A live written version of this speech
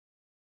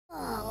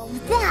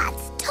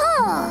that's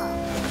tall.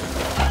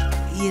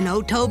 You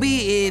know,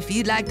 Toby, if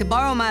you'd like to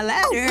borrow my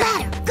ladder... Oh,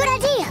 ladder. Good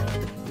idea.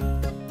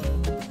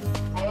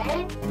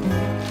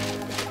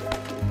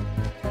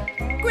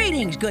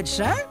 Greetings, good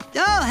sir.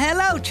 Oh,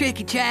 hello,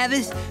 Tricky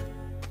Travis.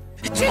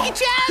 Tricky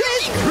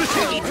Travis!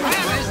 Tricky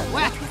Travis?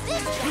 What?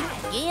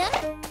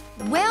 Again?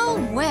 Well,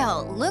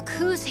 well, look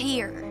who's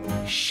here.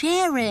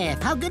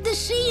 Sheriff, how good to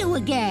see you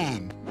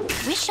again.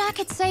 Wish I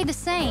could say the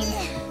same.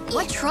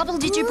 What trouble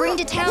did you bring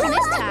to town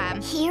this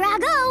time? Here I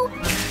go.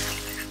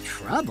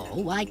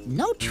 Trouble? Why,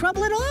 no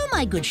trouble at all,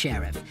 my good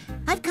sheriff.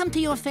 I've come to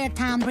your fair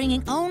town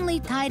bringing only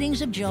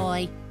tidings of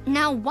joy.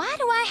 Now, why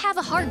do I have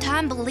a hard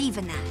time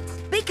believing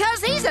that?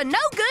 Because he's a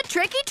no-good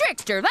tricky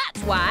trickster,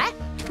 that's why.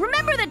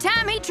 Remember the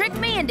time he tricked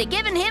me into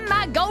giving him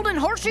my golden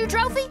horseshoe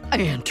trophy?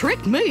 And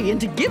tricked me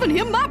into giving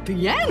him my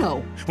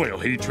piano. Well,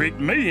 he tricked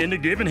me into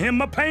giving him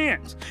my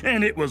pants.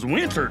 And it was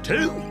winter,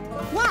 too.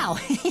 Wow,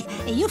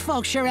 you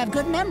folks sure have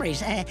good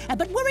memories.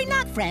 But worry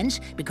not,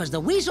 friends, because the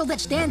weasel that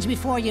stands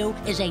before you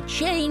is a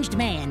changed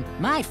man.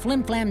 My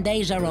flim-flam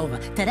days are over.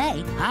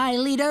 Today, I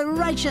lead a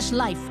righteous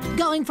life,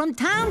 going from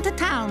town to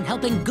town,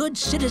 helping good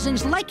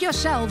citizens like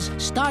yourselves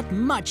start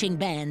marching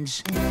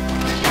bands.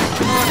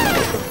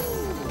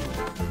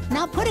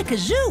 Now put a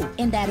kazoo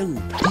in that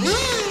ooh.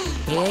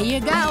 Here you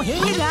go,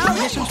 here you go.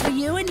 This one's for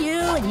you and you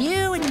and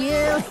you and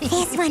you.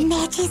 This one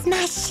matches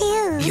my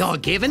shoes. You're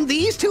giving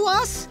these to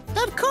us?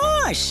 Of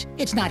course.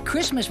 It's not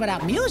Christmas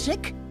without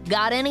music.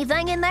 Got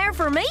anything in there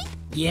for me?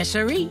 Yes,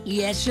 sirree.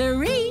 Yes,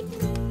 sirree.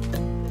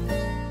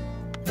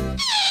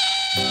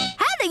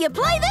 How do you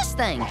play this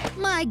thing?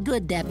 My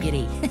good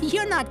deputy,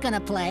 you're not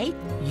gonna play.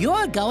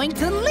 You're going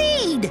to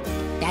lead.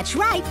 That's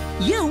right.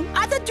 You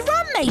are the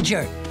drum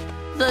major.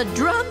 The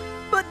drum?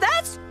 But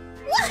that's...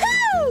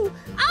 Woohoo!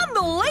 I'm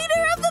the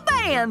leader of the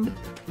band!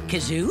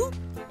 Kazoo?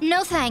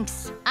 No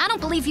thanks. I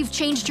don't believe you've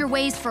changed your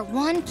ways for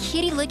one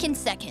kitty-licking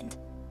second.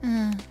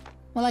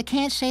 Well, I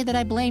can't say that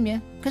I blame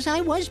you, because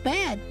I was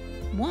bad.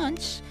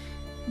 Once.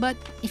 But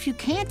if you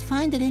can't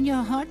find it in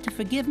your heart to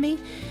forgive me,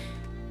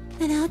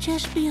 then I'll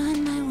just be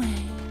on my way.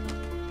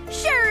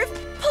 Sheriff,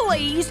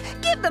 please,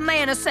 give the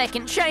man a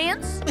second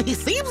chance. He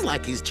seems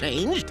like he's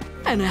changed.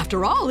 And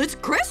after all, it's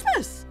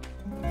Christmas.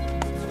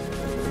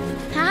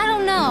 I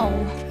don't know.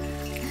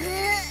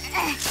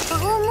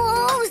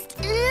 Almost.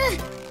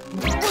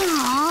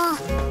 Aw.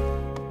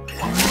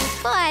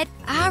 But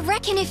I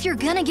reckon if you're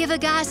gonna give a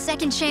guy a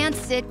second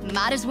chance, it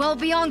might as well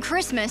be on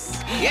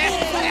Christmas.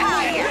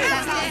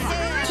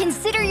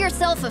 Consider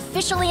yourself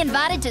officially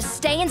invited to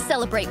stay and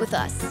celebrate with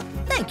us.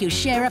 Thank you,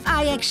 Sheriff.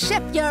 I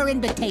accept your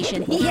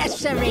invitation. Yes,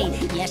 sirree.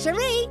 Yes,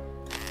 sirree.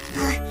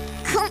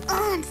 Come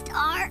on,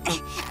 Star.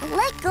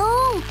 Let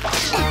go.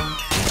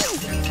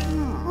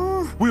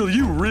 Will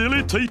you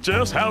really teach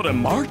us how to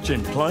march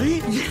and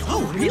play?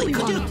 Oh, really?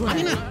 Could you? I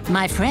mean,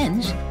 My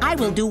friends, I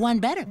will do one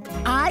better.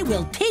 I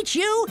will teach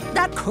you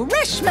the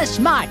Christmas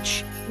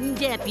march.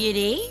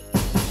 Deputy.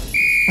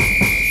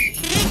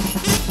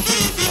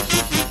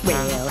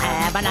 We'll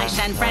have a nice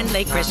and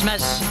friendly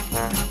Christmas,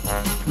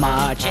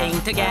 marching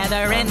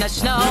together in the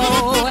snow.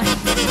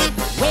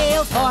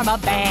 We'll form a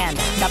band,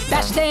 the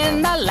best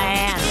in the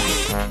land.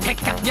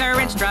 Pick up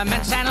your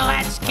instruments and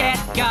let's get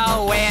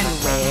going.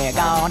 We're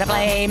gonna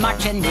play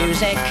marching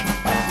music.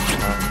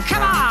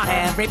 Come on,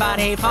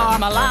 everybody,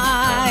 form a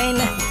line.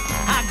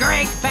 A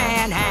great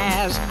band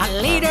has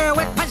a leader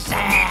with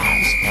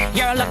pizzazz.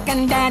 You're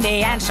looking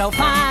dandy and so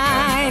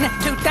fine.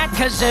 Toot that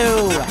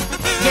kazoo,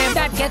 give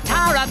that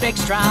guitar a big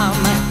strum.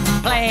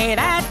 Play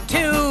that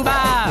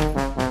tuba,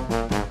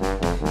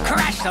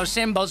 crash those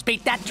cymbals,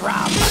 beat that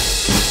drum.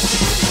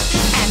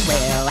 And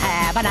we'll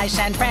have a nice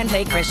and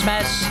friendly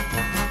Christmas.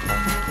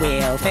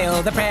 We'll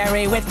fill the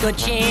prairie with good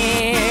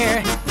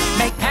cheer.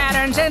 Make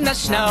patterns in the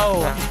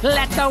snow,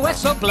 let the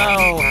whistle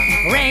blow.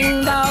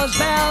 Ring those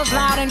bells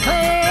loud and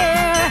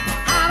clear.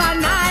 Have a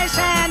nice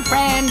and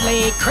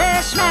friendly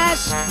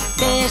Christmas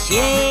this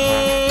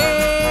year.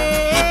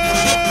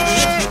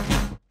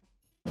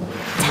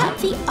 Tap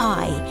the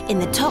I in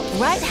the top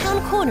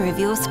right-hand corner of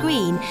your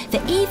screen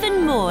for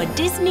even more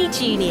Disney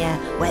Junior,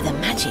 where the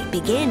magic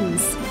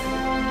begins.